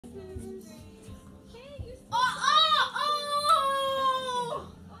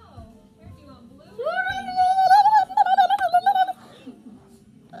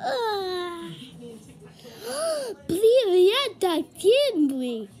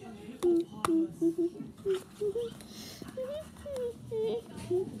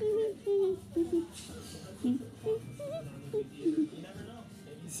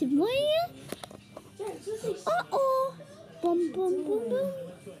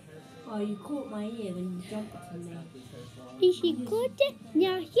Oh, you caught my ear when you jumped to me. Is she good?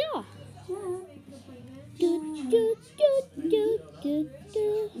 Now here. Yeah. Do, do, do, do, do,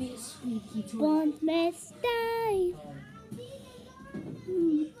 do. Me a squeaky toy. One last time.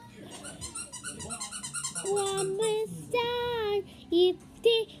 One last time. If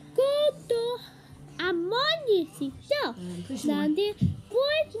they go to Amonisito, Nandi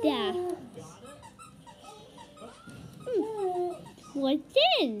Buddha. What's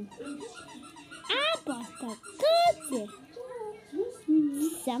in? Abba, good.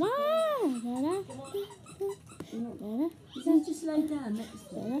 Sama. You just lay down next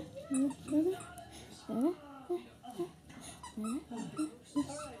to it.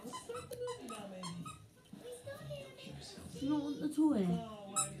 You don't want the toy?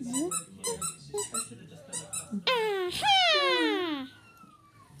 Aha!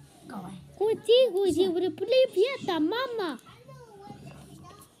 Go away. Goody, would you believe yet, Mama?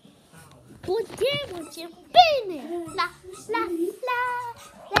 Would you finish? La, la, la,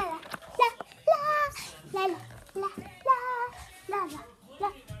 la, la, la, la, la, la,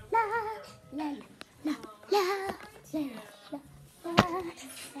 la, la, la, la, la,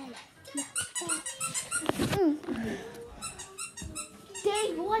 they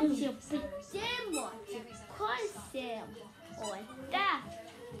want you, but they want you cause them or that.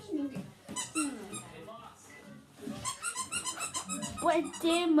 But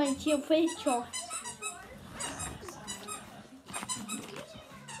they want you facial.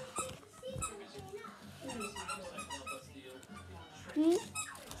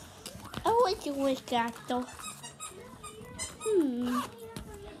 I want you with that though.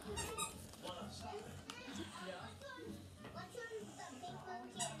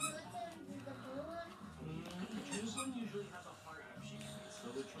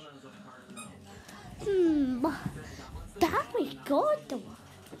 That was good.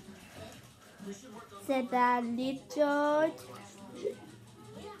 Said that little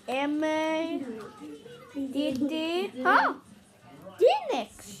Emma Didi. Huh? Phoenix.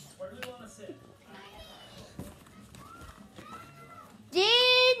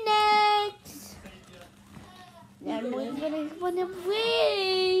 Phoenix. Then we're gonna want to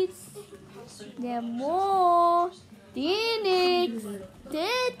wait. Then more. Phoenix. The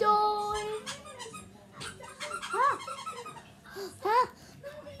door.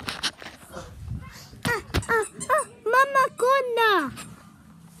 Mama Kuna.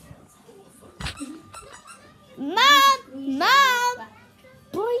 Mom.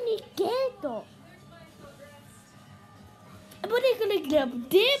 Boniqueto. I'm gonna grab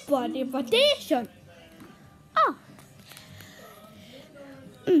this one invitation. Oh.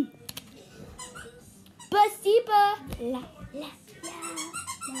 Spasiba. La la la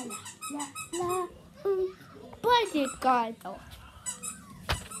la la la. Boniqueto.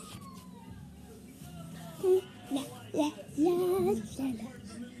 La la la la la.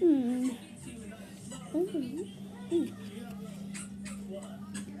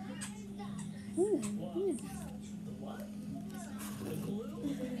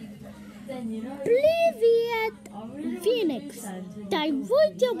 Привет, Phenix.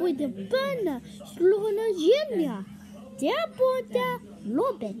 Давайте будем пана стронosinia. Der Buddha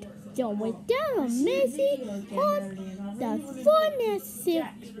Robert. Der Messi und der Phenix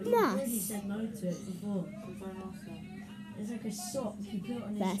Mars. It's like a sock you put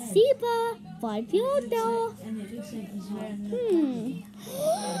on his head. Spasiba, Valviodo. And it looks like he's wearing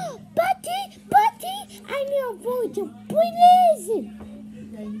Buddy, I know what to please.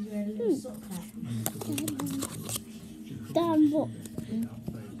 No, he's wearing a little sock hat.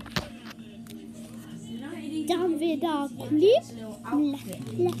 Dan wieder Clip.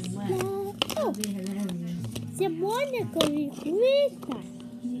 Oh, the Monaco request.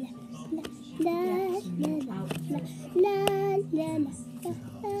 La la la la.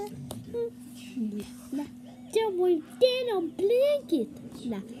 Then we did a blanket.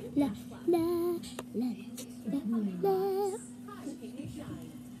 La la la la la.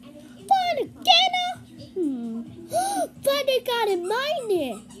 Fun again. But they got it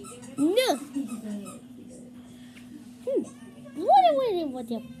mine. No. What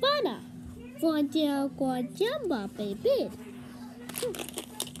your banner? For your guajamba, baby.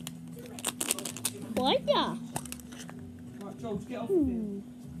 What ya? George, get off of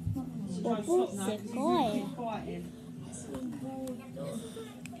him.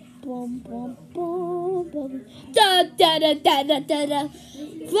 Boom, boom, boom, boom. Da da da da da da da.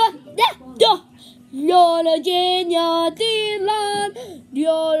 Da. You're a genius, Dylan.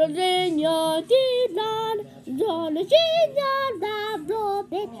 You're a genius, Dylan. You're a genius,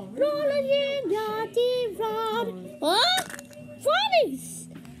 Robert. You're a genius, Dylan. Huh? Phenix.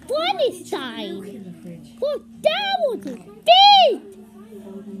 Frankenstein. What that was his feet.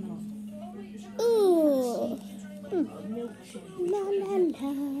 Oh. La la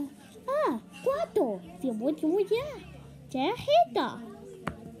la. Ah, cuatro. Se murió ya. Ya está.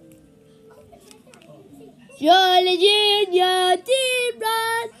 Yo le llegué a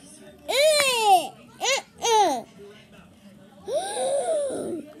tirar.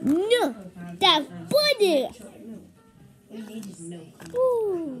 No, that's funny.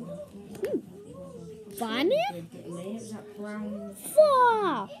 Funny?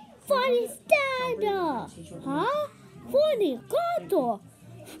 Funny stand-up. Huh? Funny gato.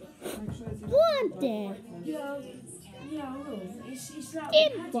 Wanted.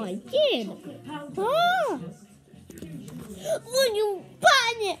 Impotent. Huh? When you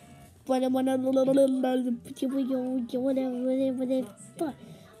bunny. Done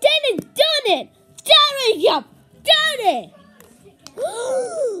it! Hurry up! Done it!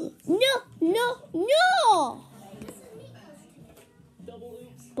 No!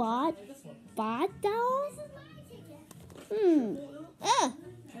 But down?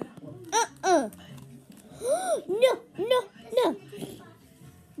 No.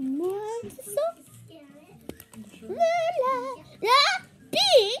 Monster? La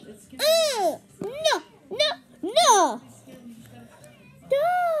big? No.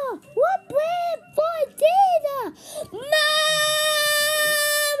 What brand for dinner?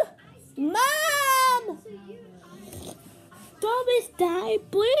 Mom! Thomas died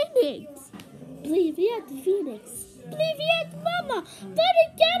bleeding. Привет, Phenix. Привет, Mama. But I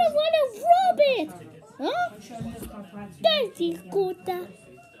don't want to rub it. Huh? That's it, Kota.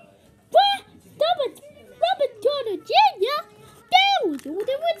 What? Robert Jordan Jr. That was what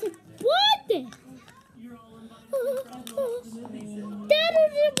it. That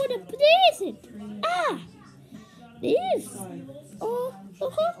was what a present. This.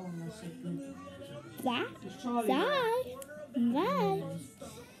 That.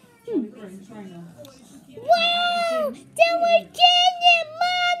 Wow! That was Junior,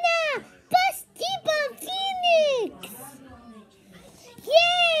 Mama! Basketball Phoenix!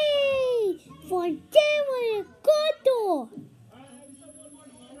 Yay! For them was a goto!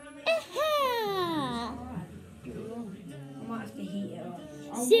 Aha!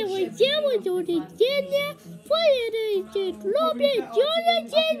 Se was on the Junior, Robert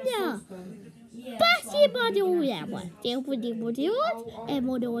Junior! Basketball Junior! There was the Modios, and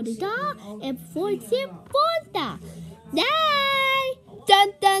Mododita, and Fortune Fonta! Die!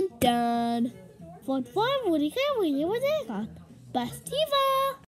 Dun! For fun, what do you was there? Basketball!